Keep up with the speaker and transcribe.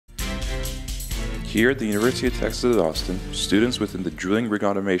Here at the University of Texas at Austin, students within the Drilling Rig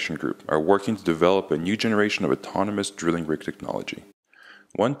Automation Group are working to develop a new generation of autonomous drilling rig technology.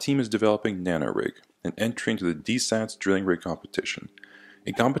 One team is developing NanoRig, an entry into the DSAT's drilling rig competition,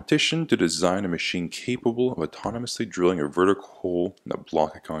 a competition to design a machine capable of autonomously drilling a vertical hole in a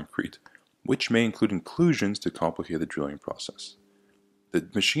block of concrete, which may include inclusions to complicate the drilling process. The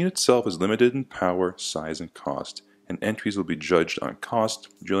machine itself is limited in power, size, and cost, and entries will be judged on cost,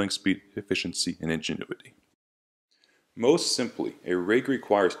 drilling speed, efficiency, and ingenuity. Most simply, a rig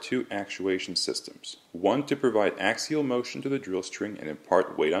requires two actuation systems, one to provide axial motion to the drill string and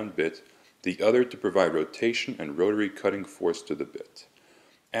impart weight on bit, the other to provide rotation and rotary cutting force to the bit.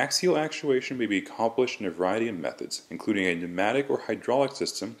 Axial actuation may be accomplished in a variety of methods, including a pneumatic or hydraulic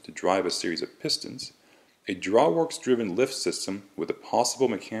system to drive a series of pistons, a drawworks-driven lift system with a possible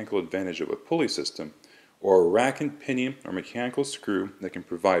mechanical advantage of a pulley system, or a rack and pinion or mechanical screw that can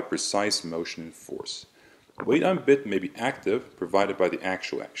provide precise motion and force. Weight on bit may be active, provided by the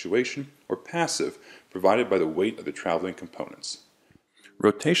actual actuation, or passive, provided by the weight of the traveling components.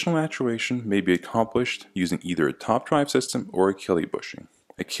 Rotational actuation may be accomplished using either a top drive system or a Kelly bushing.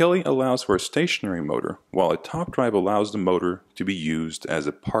 A Kelly allows for a stationary motor, while a top drive allows the motor to be used as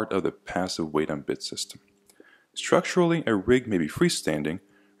a part of the passive weight on bit system. Structurally, a rig may be freestanding,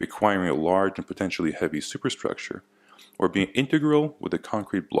 requiring a large and potentially heavy superstructure, or being integral with a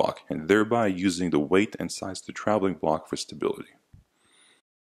concrete block and thereby using the weight and size of the traveling block for stability.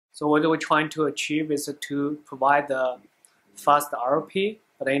 So what we're trying to achieve is to provide the fast RP,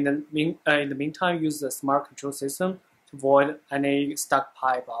 but in the meantime use the smart control system to avoid any stuck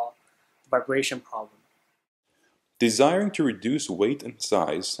pipe or vibration problem. Desiring to reduce weight and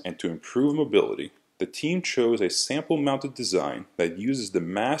size and to improve mobility, the team chose a sample-mounted design that uses the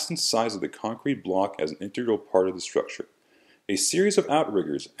mass and size of the concrete block as an integral part of the structure. A series of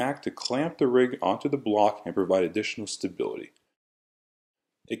outriggers act to clamp the rig onto the block and provide additional stability.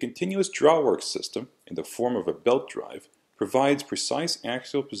 A continuous drawworks system, in the form of a belt drive, provides precise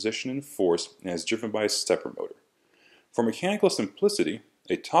axial position and force and is driven by a stepper motor. For mechanical simplicity,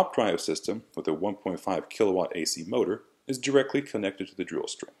 a top drive system with a 1.5 kilowatt AC motor is directly connected to the drill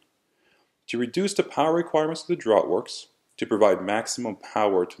string. To reduce the power requirements of the drawworks, to provide maximum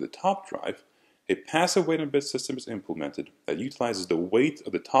power to the top drive, a passive weight on bit system is implemented that utilizes the weight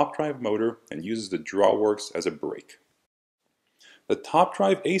of the top drive motor and uses the drawworks as a brake. The top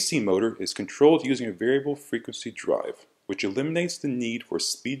drive AC motor is controlled using a variable frequency drive, which eliminates the need for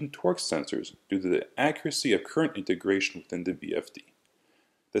speed and torque sensors due to the accuracy of current integration within the VFD.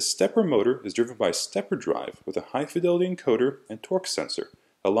 The stepper motor is driven by a stepper drive with a high fidelity encoder and torque sensor,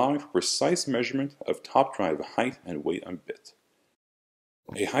 allowing for precise measurement of top drive height and weight on bit.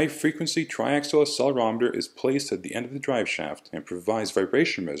 A high-frequency triaxial accelerometer is placed at the end of the drive shaft and provides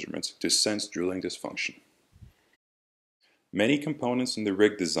vibration measurements to sense drilling dysfunction. Many components in the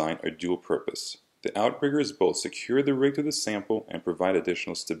rig design are dual-purpose. The outriggers both secure the rig to the sample and provide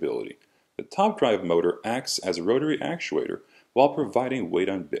additional stability. The top drive motor acts as a rotary actuator while providing weight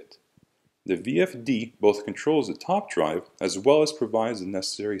on bit. The VFD both controls the top drive as well as provides the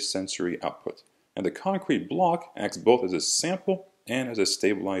necessary sensory output, and the concrete block acts both as a sample and as a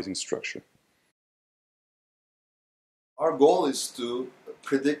stabilizing structure. Our goal is to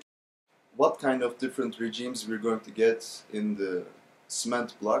predict what kind of different regimes we're going to get in the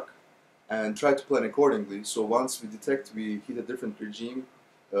cement block and try to plan accordingly. So once we detect we hit a different regime,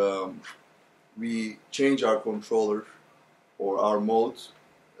 we change our controller or our mode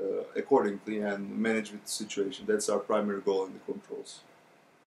accordingly and manage with the situation. That's our primary goal in the controls.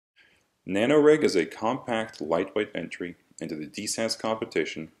 NanoRig is a compact, lightweight entry into the DSAT's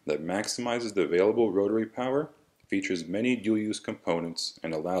competition that maximizes the available rotary power, features many dual-use components,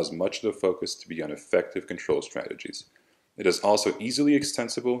 and allows much of the focus to be on effective control strategies. It is also easily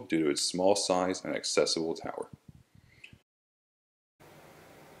extensible due to its small size and accessible tower.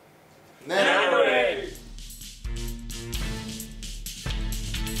 NanoRig!